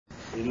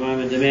You know I'm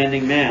a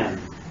demanding man.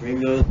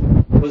 Bring those who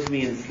oppose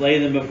me and slay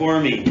them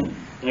before me.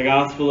 The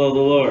gospel of the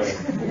Lord.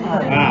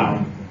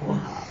 Wow.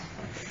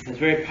 That's a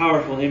very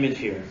powerful image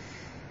here.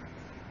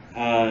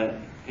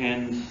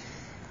 And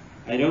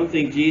I don't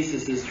think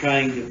Jesus is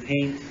trying to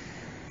paint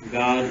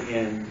God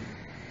in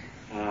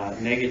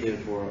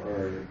negative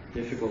or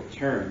difficult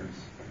terms.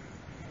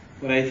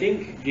 What I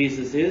think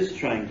Jesus is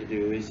trying to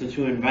do is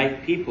to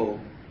invite people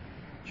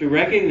to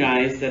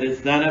recognize that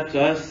it's not up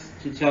to us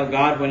to tell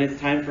God when it's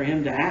time for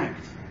Him to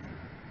act.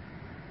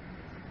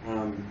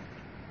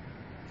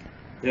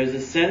 There's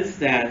a sense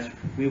that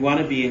we want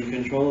to be in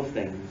control of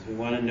things. We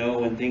want to know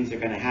when things are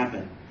going to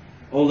happen.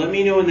 Oh, let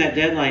me know when that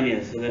deadline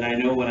is so that I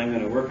know when I'm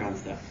going to work on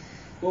stuff.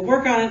 Well,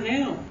 work on it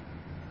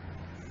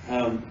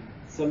now.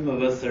 Some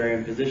of us are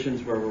in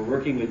positions where we're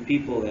working with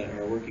people that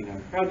are working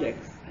on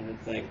projects. And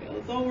it's like, well,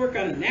 let's all work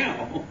on it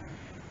now.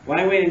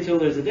 Why wait until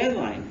there's a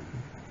deadline?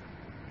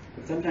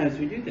 But sometimes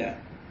we do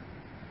that.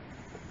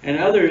 And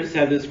others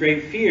have this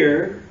great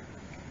fear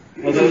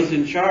of those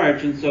in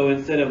charge, and so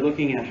instead of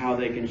looking at how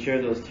they can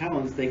share those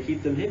talents, they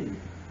keep them hidden.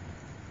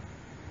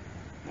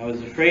 I was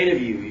afraid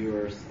of you. You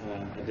are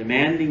a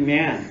demanding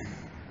man.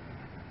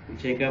 You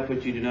take up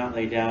what you do not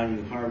lay down.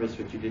 You harvest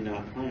what you did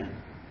not plant.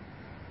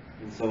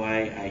 And so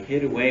I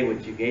hid away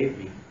what you gave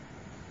me.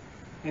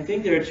 I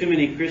think there are too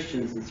many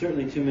Christians, and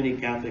certainly too many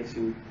Catholics,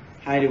 who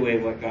hide away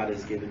what God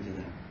has given to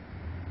them.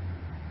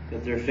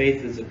 That their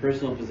faith is a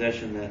personal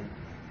possession that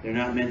they're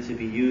not meant to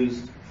be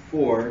used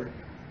for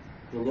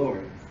the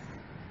Lord.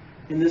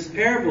 In this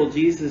parable,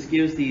 Jesus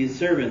gives these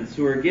servants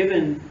who are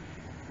given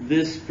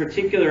this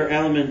particular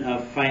element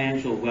of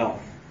financial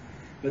wealth.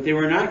 But they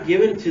were not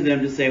given to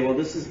them to say, well,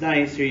 this is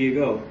nice, here you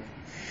go.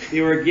 They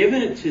were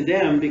given it to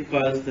them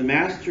because the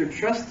master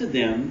trusted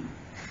them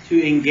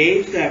to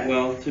engage that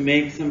wealth to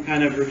make some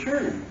kind of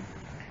return,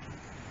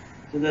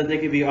 so that they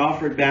could be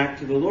offered back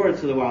to the Lord.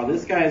 So that while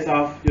this guy is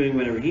off doing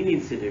whatever he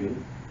needs to do,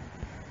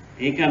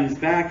 he comes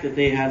back that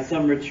they had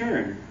some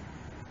return.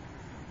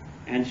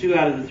 And 2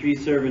 out of the 3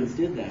 servants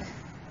did that.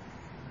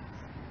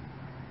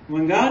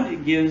 When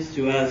God gives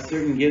to us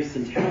certain gifts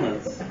and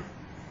talents,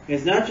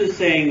 it's not just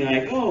saying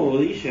like, oh,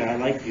 Alicia, I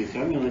like you, so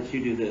I'm going to let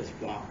you do this,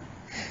 blah.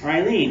 Or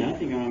Eileen, I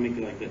think I want to make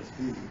you like this.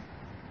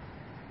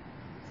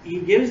 He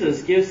gives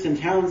us gifts and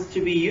talents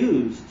to be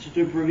used,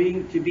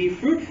 to be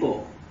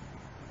fruitful,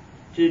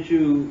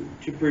 to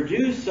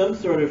produce some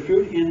sort of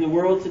fruit in the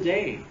world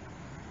today.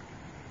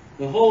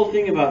 The whole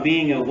thing about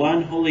being a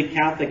one holy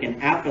Catholic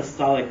and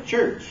apostolic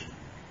church.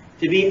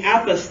 To be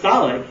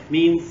apostolic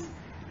means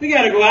we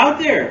got to go out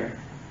there.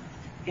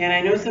 And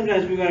I know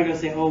sometimes we got to go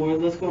say, oh, well,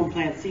 let's go and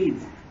plant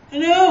seeds.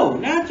 No,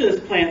 not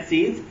just plant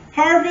seeds.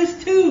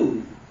 Harvest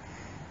too.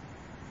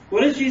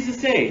 What does Jesus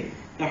say?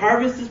 The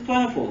harvest is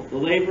plentiful. The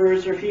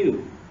laborers are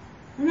few.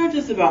 We're not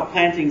just about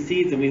planting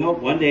seeds and we hope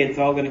one day it's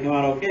all going to come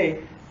out okay.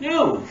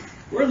 No,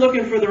 we're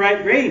looking for the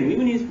right grain.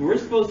 We're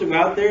supposed to go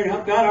out there and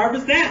help God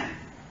harvest that.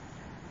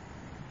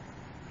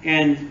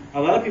 And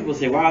a lot of people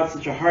say, wow, it's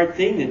such a hard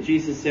thing that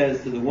Jesus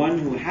says to the one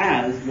who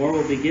has, more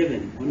will be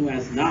given. One who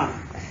has not,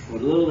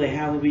 what little they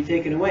have will be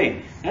taken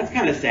away. That's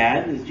kind of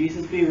sad. Is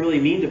Jesus being really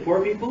mean to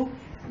poor people?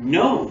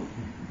 No.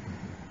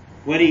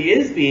 What he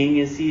is being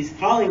is he's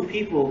calling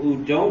people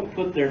who don't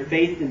put their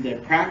faith into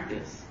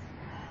practice,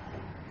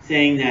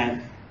 saying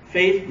that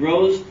faith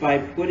grows by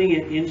putting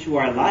it into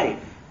our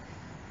life.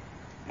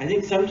 I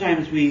think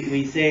sometimes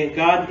we say,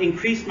 God,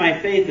 increase my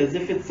faith, as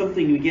if it's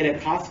something you get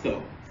at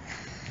Costco.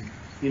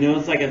 You know,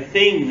 it's like a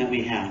thing that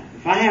we have.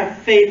 If I have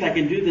faith, I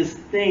can do this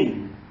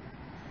thing.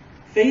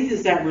 Faith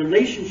is that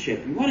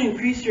relationship. You want to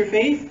increase your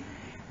faith?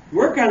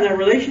 Work on that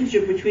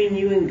relationship between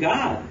you and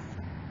God.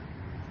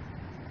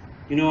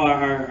 You know,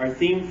 our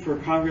theme for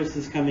Congress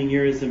this coming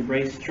year is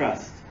Embrace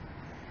Trust.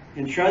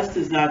 And trust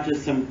is not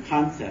just some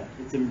concept.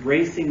 It's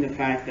embracing the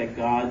fact that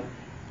God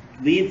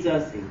leads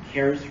us and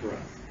cares for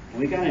us. And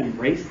we got to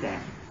embrace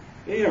that.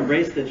 We got to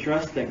embrace the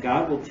trust that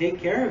God will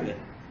take care of it.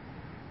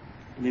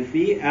 And if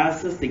he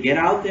asks us to get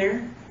out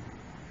there,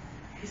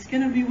 he's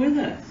going to be with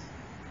us.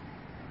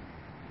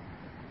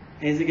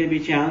 And is it going to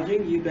be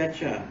challenging? You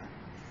betcha.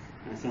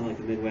 I sound like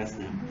the Midwest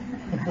now.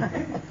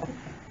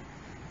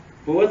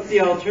 But what's the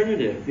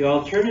alternative? The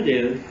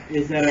alternative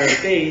is that our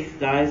faith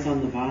dies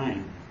on the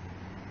vine,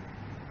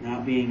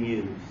 not being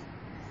used,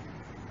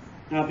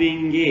 not being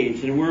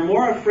engaged. And we're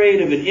more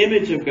afraid of an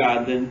image of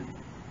God than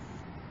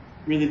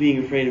really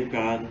being afraid of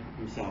God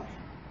himself.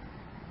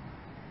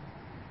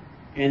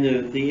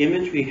 And the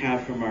image we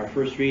have from our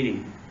first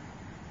reading,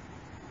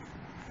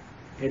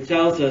 it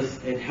tells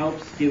us, it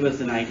helps give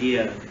us an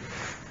idea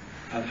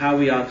of how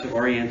we ought to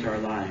orient our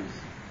lives.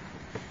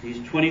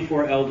 These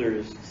 24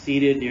 elders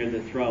seated near the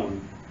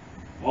throne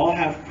all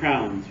have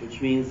crowns, which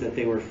means that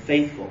they were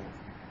faithful.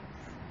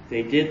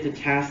 They did the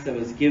task that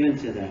was given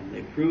to them.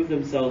 They proved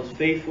themselves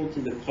faithful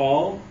to the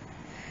call,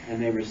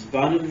 and they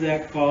responded to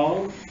that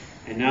call.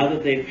 And now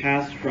that they've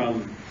passed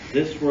from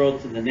this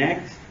world to the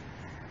next,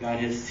 God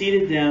has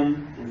seated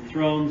them in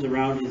thrones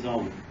around his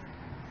own.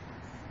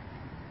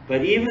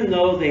 But even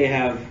though they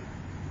have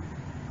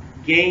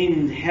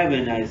gained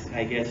heaven, as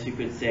I guess you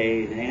could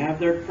say. They have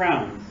their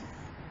crowns.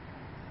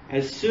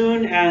 As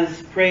soon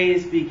as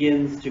praise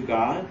begins to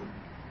God,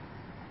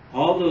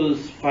 all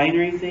those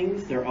finery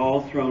things, they're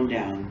all thrown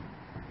down.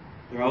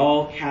 They're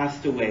all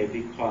cast away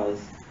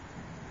because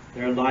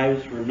their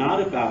lives were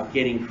not about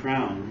getting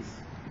crowns.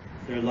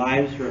 Their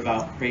lives were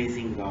about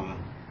praising God.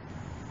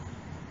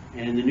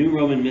 And in the New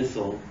Roman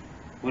Missal,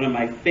 one of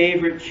my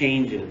favorite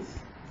changes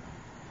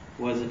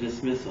was a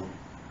dismissal.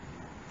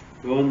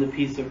 Go in the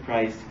peace of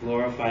Christ,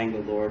 glorifying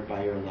the Lord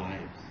by your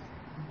lives.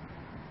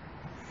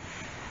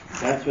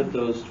 That's what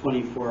those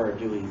 24 are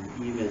doing,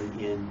 even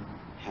in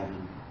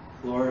heaven,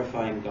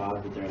 glorifying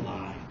God with their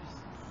lives.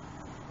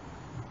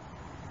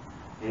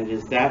 And it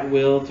is that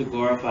will to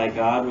glorify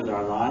God with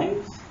our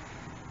lives,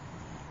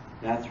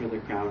 that's where the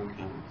crown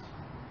comes.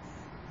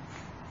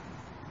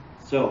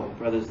 So,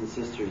 brothers and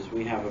sisters,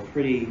 we have a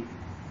pretty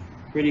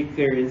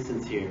clear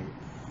instance here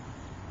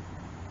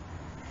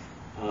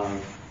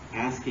of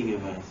asking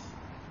of us,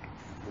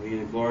 are we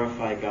going to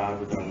glorify God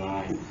with our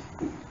lives?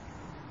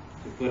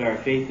 To put our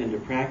faith into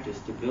practice,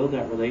 to build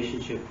that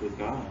relationship with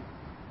God,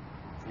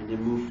 and to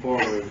move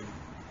forward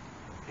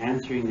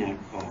answering that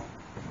call.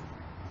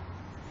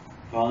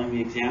 Following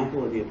the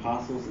example of the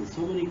apostles and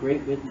so many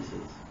great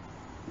witnesses,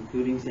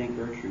 including St.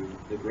 Gertrude,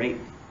 the Great.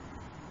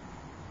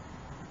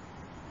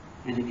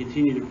 And to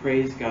continue to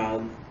praise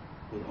God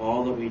with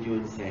all that we do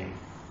and say.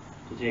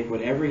 To take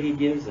whatever He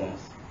gives us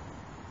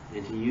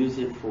and to use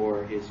it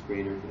for His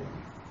greater glory.